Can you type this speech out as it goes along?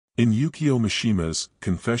In Yukio Mishima's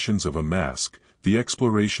Confessions of a Mask, the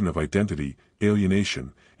exploration of identity,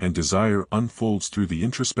 alienation, and desire unfolds through the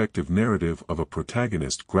introspective narrative of a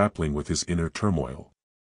protagonist grappling with his inner turmoil.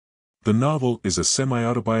 The novel is a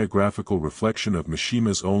semi-autobiographical reflection of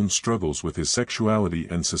Mishima's own struggles with his sexuality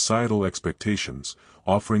and societal expectations,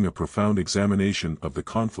 offering a profound examination of the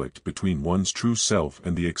conflict between one's true self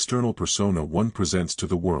and the external persona one presents to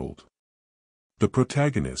the world. The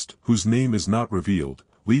protagonist, whose name is not revealed,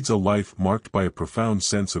 leads a life marked by a profound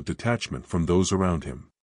sense of detachment from those around him.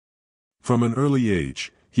 From an early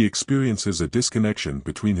age, he experiences a disconnection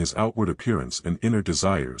between his outward appearance and inner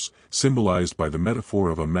desires, symbolized by the metaphor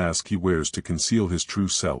of a mask he wears to conceal his true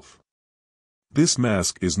self. This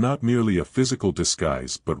mask is not merely a physical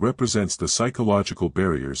disguise but represents the psychological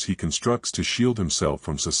barriers he constructs to shield himself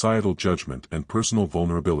from societal judgment and personal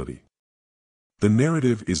vulnerability. The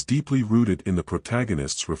narrative is deeply rooted in the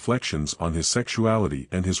protagonist's reflections on his sexuality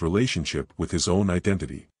and his relationship with his own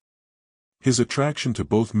identity. His attraction to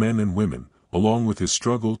both men and women, along with his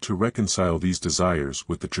struggle to reconcile these desires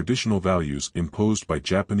with the traditional values imposed by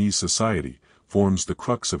Japanese society, forms the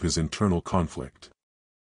crux of his internal conflict.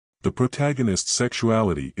 The protagonist's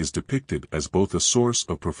sexuality is depicted as both a source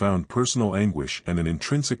of profound personal anguish and an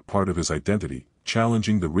intrinsic part of his identity,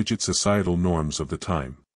 challenging the rigid societal norms of the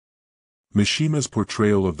time. Mishima's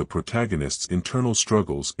portrayal of the protagonist's internal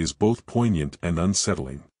struggles is both poignant and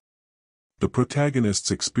unsettling. The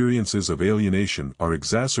protagonist's experiences of alienation are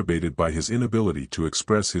exacerbated by his inability to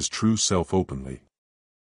express his true self openly.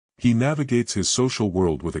 He navigates his social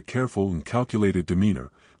world with a careful and calculated demeanor,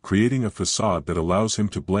 creating a facade that allows him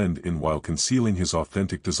to blend in while concealing his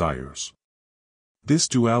authentic desires. This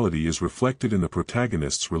duality is reflected in the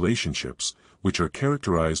protagonist's relationships, which are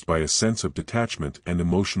characterized by a sense of detachment and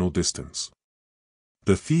emotional distance.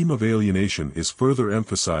 The theme of alienation is further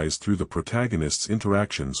emphasized through the protagonist's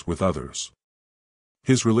interactions with others.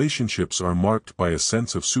 His relationships are marked by a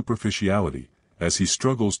sense of superficiality, as he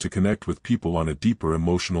struggles to connect with people on a deeper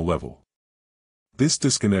emotional level. This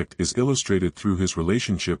disconnect is illustrated through his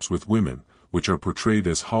relationships with women, which are portrayed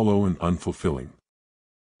as hollow and unfulfilling.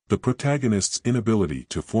 The protagonist's inability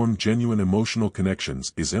to form genuine emotional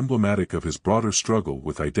connections is emblematic of his broader struggle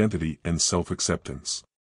with identity and self-acceptance.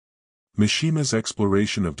 Mishima's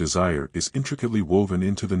exploration of desire is intricately woven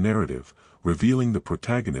into the narrative, revealing the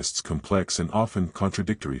protagonist's complex and often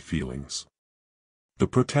contradictory feelings. The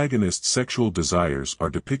protagonist's sexual desires are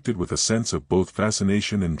depicted with a sense of both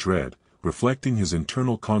fascination and dread, reflecting his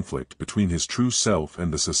internal conflict between his true self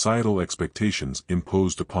and the societal expectations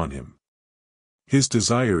imposed upon him. His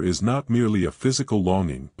desire is not merely a physical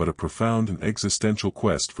longing but a profound and existential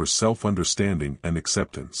quest for self-understanding and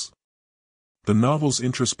acceptance. The novel's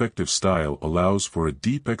introspective style allows for a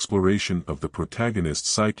deep exploration of the protagonist's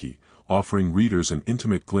psyche, offering readers an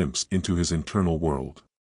intimate glimpse into his internal world.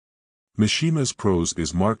 Mishima's prose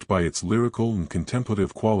is marked by its lyrical and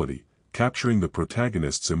contemplative quality, capturing the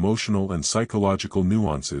protagonist's emotional and psychological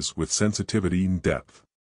nuances with sensitivity and depth.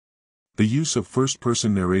 The use of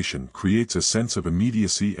first-person narration creates a sense of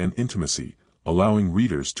immediacy and intimacy, allowing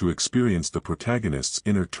readers to experience the protagonist's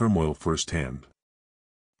inner turmoil firsthand.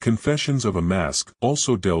 Confessions of a Mask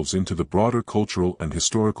also delves into the broader cultural and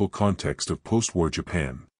historical context of post-war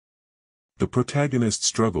Japan. The protagonist's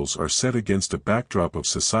struggles are set against a backdrop of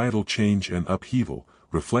societal change and upheaval,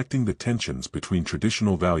 reflecting the tensions between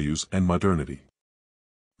traditional values and modernity.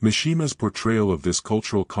 Mishima's portrayal of this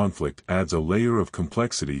cultural conflict adds a layer of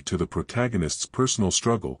complexity to the protagonist's personal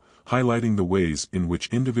struggle, highlighting the ways in which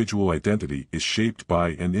individual identity is shaped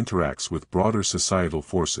by and interacts with broader societal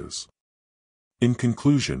forces. In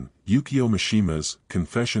conclusion, Yukio Mishima's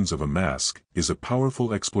Confessions of a Mask is a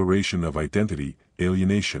powerful exploration of identity,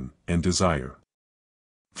 alienation, and desire.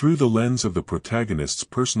 Through the lens of the protagonist's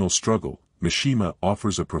personal struggle, Mishima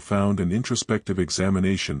offers a profound and introspective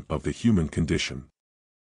examination of the human condition.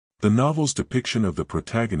 The novel's depiction of the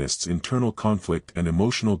protagonist's internal conflict and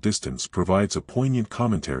emotional distance provides a poignant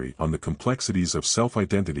commentary on the complexities of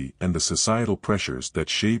self-identity and the societal pressures that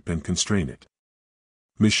shape and constrain it.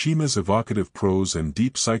 Mishima's evocative prose and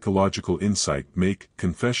deep psychological insight make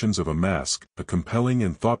Confessions of a Mask a compelling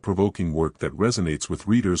and thought-provoking work that resonates with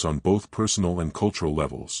readers on both personal and cultural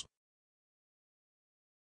levels.